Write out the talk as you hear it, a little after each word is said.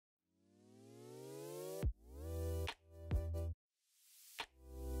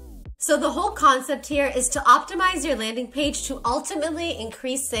So the whole concept here is to optimize your landing page to ultimately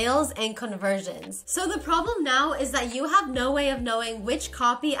increase sales and conversions. So the problem now is that you have no way of knowing which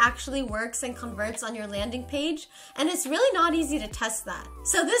copy actually works and converts on your landing page, and it's really not easy to test that.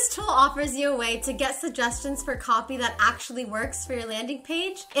 So this tool offers you a way to get suggestions for copy that actually works for your landing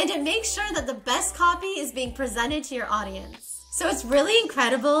page, and it makes sure that the best copy is being presented to your audience. So it's really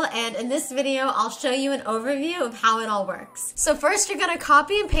incredible, and in this video, I'll show you an overview of how it all works. So first, you're gonna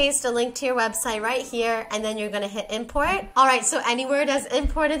copy and paste a link to your website right here, and then you're gonna hit import. All right, so Anyword has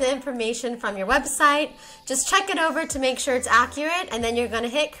imported the information from your website. Just check it over to make sure it's accurate, and then you're gonna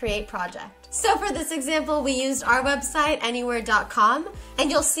hit create project. So for this example, we used our website, anyword.com, and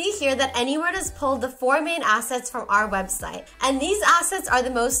you'll see here that Anyword has pulled the 4 main assets from our website. And these assets are the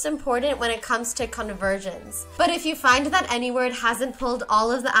most important when it comes to conversions. But if you find that Anyword hasn't pulled all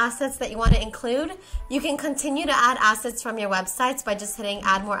of the assets that you want to include, you can continue to add assets from your websites by just hitting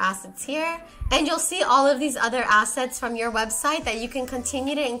add more assets here. And you'll see all of these other assets from your website that you can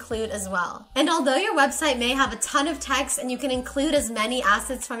continue to include as well. And although your website may have a ton of text and you can include as many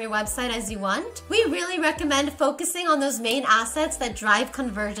assets from your website as you want, we really recommend focusing on those main assets that drive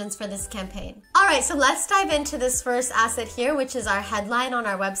conversions for this campaign. All right, so let's dive into this first asset here, which is our headline on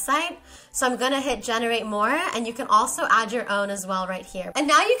our website. So I'm gonna hit generate more, and you can also add your own as well right here. And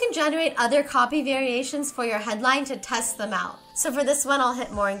now you can generate other copy variations for your headline to test them out. So for this one, I'll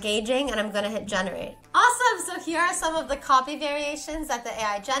hit more engaging, and I'm gonna hit generate. Awesome, so here are some of the copy variations that the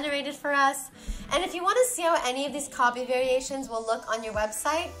AI generated for us. And if you wanna see how any of these copy variations will look on your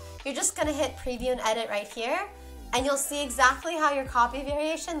website, you're just gonna hit preview and edit right here, and you'll see exactly how your copy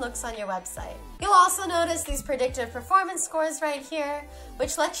variation looks on your website. You'll also notice these predictive performance scores right here,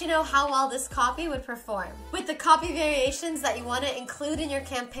 which let you know how well this copy would perform. With the copy variations that you want to include in your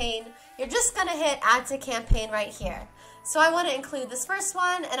campaign, you're just gonna hit add to campaign right here. So I want to include this first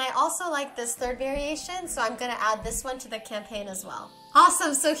one, and I also like this third variation, so I'm gonna add this one to the campaign as well.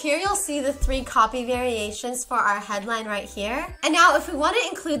 Awesome, so here you'll see the 3 copy variations for our headline right here. And now if we want to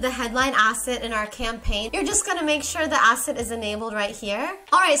include the headline asset in our campaign, you're just going to make sure the asset is enabled right here.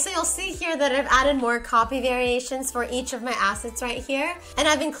 All right, so you'll see here that I've added more copy variations for each of my assets right here, and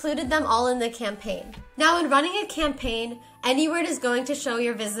I've included them all in the campaign. Now when running a campaign, Anyword is going to show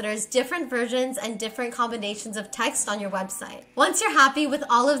your visitors different versions and different combinations of text on your website. Once you're happy with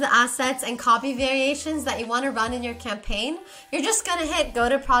all of the assets and copy variations that you want to run in your campaign, you're just going to hit go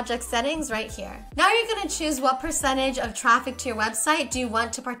to project settings right here. Now you're going to choose what percentage of traffic to your website do you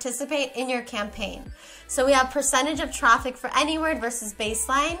want to participate in your campaign. So we have percentage of traffic for Anyword versus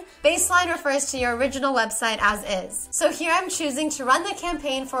baseline. Baseline refers to your original website as is. So here I'm choosing to run the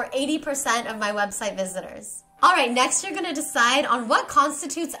campaign for 80% of my website visitors. All right, next you're gonna decide on what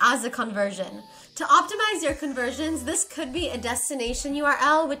constitutes as a conversion. To optimize your conversions, this could be a destination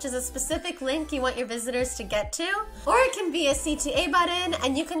URL, which is a specific link you want your visitors to get to, or it can be a CTA button,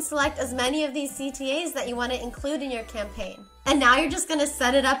 and you can select as many of these CTAs that you want to include in your campaign. And now you're just gonna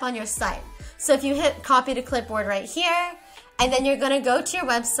set it up on your site. So if you hit copy to clipboard right here, and then you're gonna go to your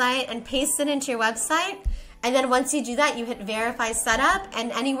website and paste it into your website, and then once you do that, you hit verify setup,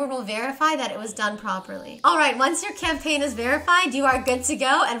 and Anyword will verify that it was done properly. All right, once your campaign is verified, you are good to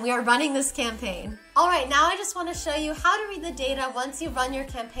go, and we are running this campaign. All right, now I just want to show you how to read the data once you've run your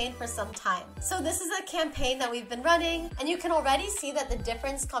campaign for some time. So this is a campaign that we've been running, and you can already see that the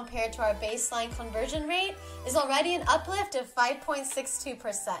difference compared to our baseline conversion rate is already an uplift of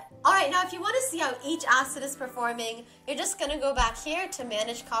 5.62%. All right, now if you want to see how each asset is performing, you're just going to go back here to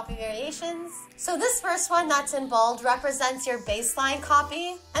manage copy variations. So this first one that's in bold represents your baseline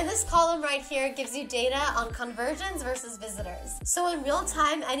copy, and this column right here gives you data on conversions versus visitors. So in real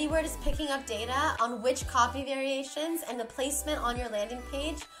time, Anyword is picking up data on which copy variations and the placement on your landing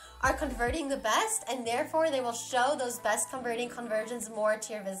page are converting the best, and therefore they will show those best converting conversions more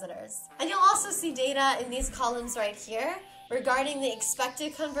to your visitors. And you'll also see data in these columns right here regarding the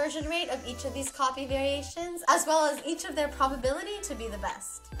expected conversion rate of each of these copy variations, as well as each of their probability to be the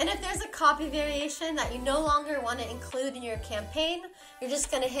best. And if there's a copy variation that you no longer want to include in your campaign, you're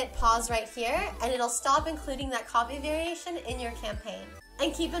just going to hit pause right here, and it'll stop including that copy variation in your campaign.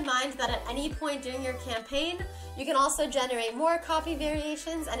 And keep in mind that at any point during your campaign, you can also generate more copy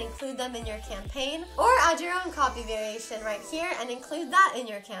variations and include them in your campaign, or add your own copy variation right here and include that in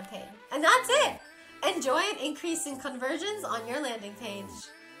your campaign. And that's it! Enjoy an increase in conversions on your landing page.